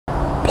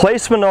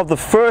Placement of the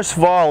first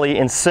volley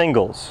in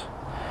singles.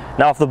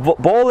 Now if the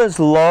ball is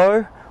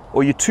low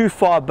or you're too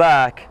far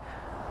back,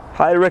 I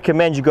highly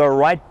recommend you go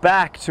right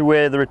back to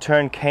where the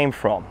return came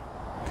from.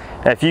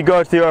 Now if you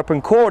go to the open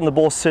court and the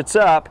ball sits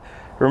up,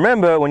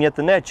 remember when you're at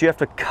the net you have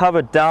to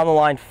cover down the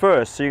line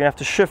first, so you're going to have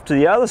to shift to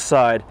the other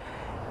side.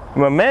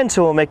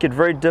 Momentum will make it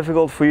very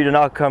difficult for you to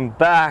now come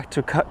back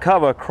to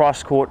cover a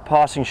cross-court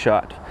passing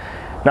shot.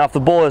 Now if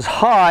the ball is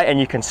high and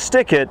you can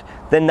stick it,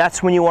 then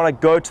that's when you want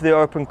to go to the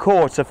open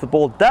court. So if the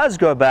ball does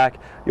go back,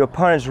 your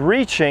opponent's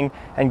reaching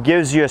and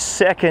gives you a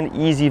second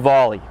easy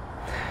volley.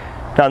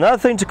 Now another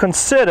thing to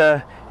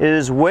consider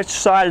is which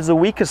side is the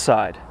weaker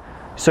side.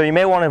 So you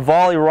may want to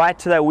volley right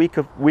to that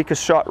weaker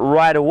shot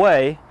right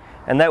away,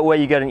 and that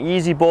way you get an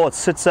easy ball, it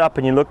sits up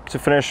and you look to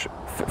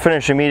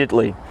finish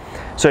immediately.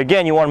 So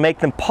again, you want to make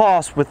them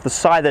pass with the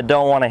side that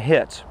don't want to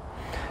hit.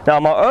 Now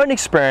in my own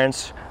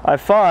experience, I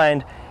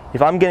find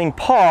if I'm getting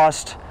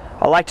passed,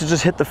 I like to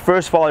just hit the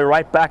first volley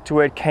right back to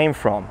where it came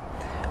from.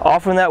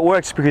 Often that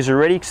works because you're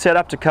already set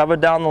up to cover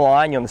down the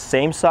line, you're on the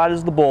same side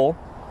as the ball,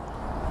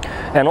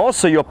 and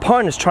also your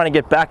opponent is trying to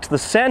get back to the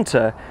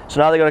center,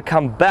 so now they're going to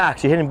come back,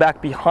 so you're hitting back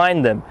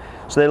behind them,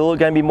 so they're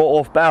going to be more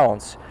off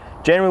balance.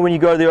 Generally when you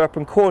go to the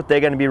open court,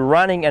 they're going to be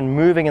running and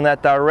moving in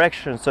that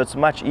direction, so it's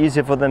much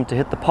easier for them to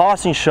hit the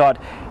passing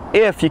shot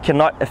if you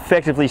cannot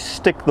effectively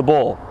stick the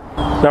ball.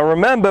 Now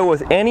remember,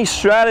 with any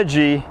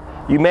strategy,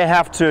 you may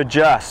have to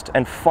adjust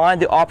and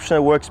find the option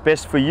that works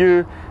best for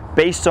you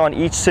based on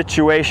each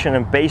situation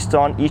and based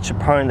on each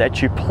opponent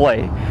that you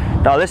play.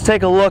 Now let's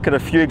take a look at a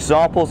few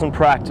examples in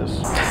practice.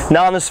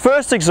 Now in this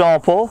first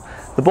example,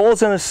 the ball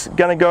is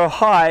going to go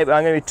high, but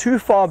I'm going to be too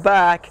far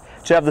back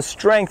to have the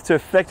strength to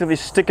effectively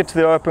stick it to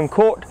the open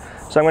court.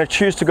 So I'm going to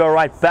choose to go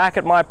right back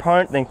at my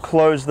opponent, then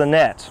close the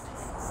net.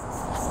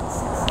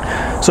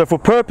 So for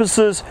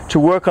purposes to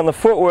work on the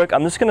footwork,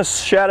 I'm just going to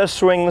shadow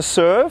swing the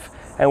serve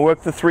and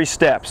work the 3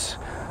 steps.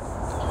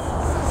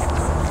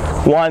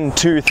 1,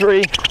 2,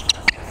 3.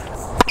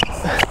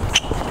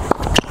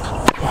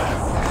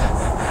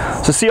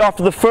 So see,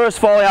 after the first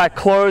volley I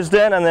closed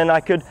in and then I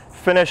could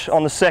finish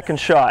on the second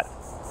shot.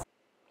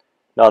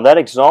 Now in that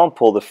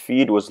example, the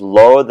feed was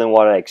lower than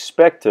what I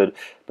expected,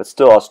 but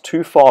still I was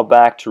too far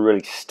back to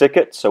really stick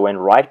it, so I went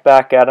right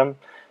back at him.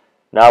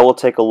 Now we'll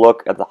take a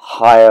look at the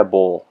higher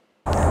ball.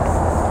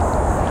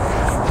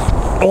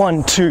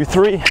 1, 2,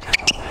 3.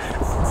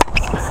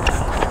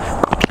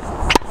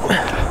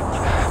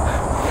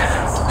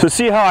 So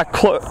see how I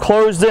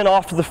closed in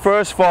after the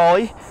first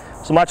volley,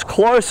 so much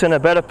closer in a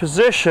better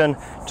position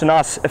to now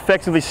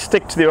effectively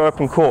stick to the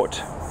open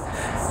court.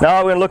 Now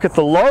we're going to look at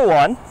the low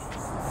one.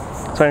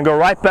 So I'm going to go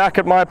right back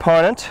at my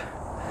opponent,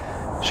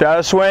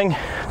 shadow swing,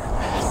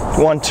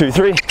 1, 2,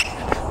 3.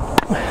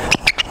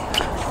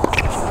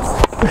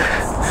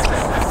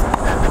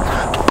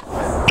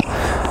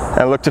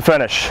 And look to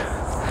finish.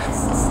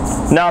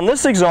 Now in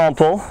this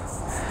example,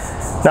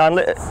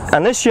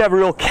 unless you have a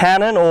real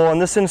cannon, or in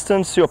this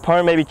instance your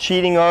opponent may be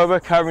cheating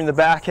over, covering the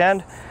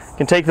backhand, you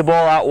can take the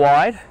ball out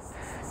wide.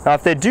 Now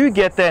if they do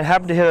get there and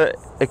happen to hit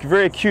a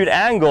very acute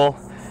angle,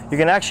 you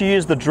can actually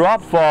use the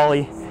drop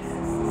volley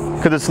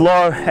because it's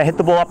low and hit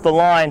the ball up the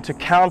line to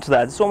counter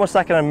that. It's almost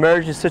like an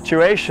emergency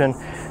situation,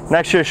 and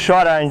actually a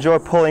shot I enjoy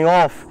pulling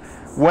off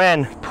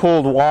when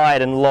pulled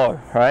wide and low,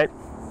 right?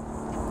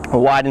 Or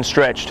wide and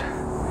stretched.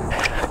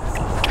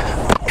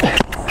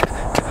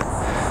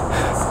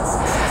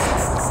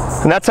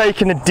 And that's how you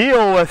can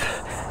deal with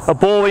a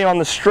ball being on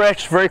the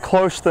stretch very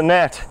close to the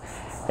net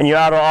and you're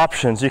out of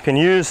options. You can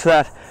use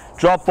that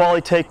drop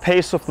volley, take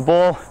pace off the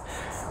ball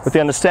with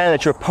the understanding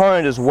that your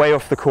opponent is way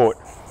off the court.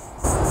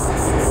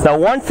 Now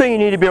one thing you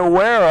need to be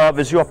aware of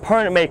is your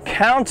opponent may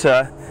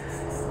counter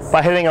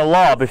by hitting a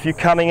lob if you're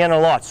coming in a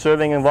lot,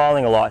 serving and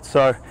volleying a lot.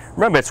 So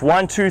remember, it's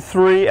 1, 2,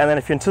 3, and then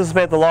if you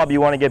anticipate the lob, you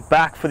want to get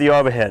back for the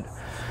overhead.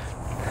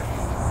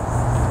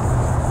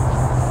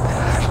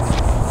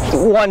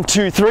 1,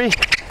 2, 3.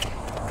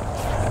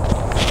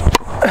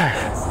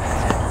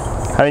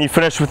 And then you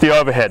finish with the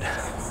overhead.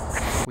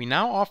 We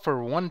now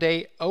offer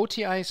one-day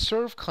OTI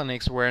serve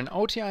clinics where an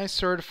OTI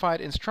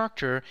certified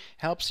instructor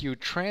helps you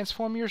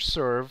transform your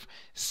serve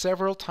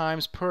several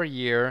times per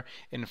year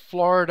in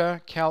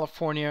Florida,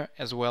 California,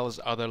 as well as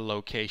other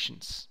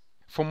locations.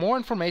 For more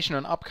information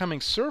on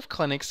upcoming serve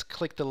clinics,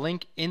 click the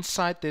link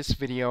inside this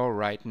video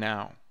right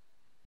now.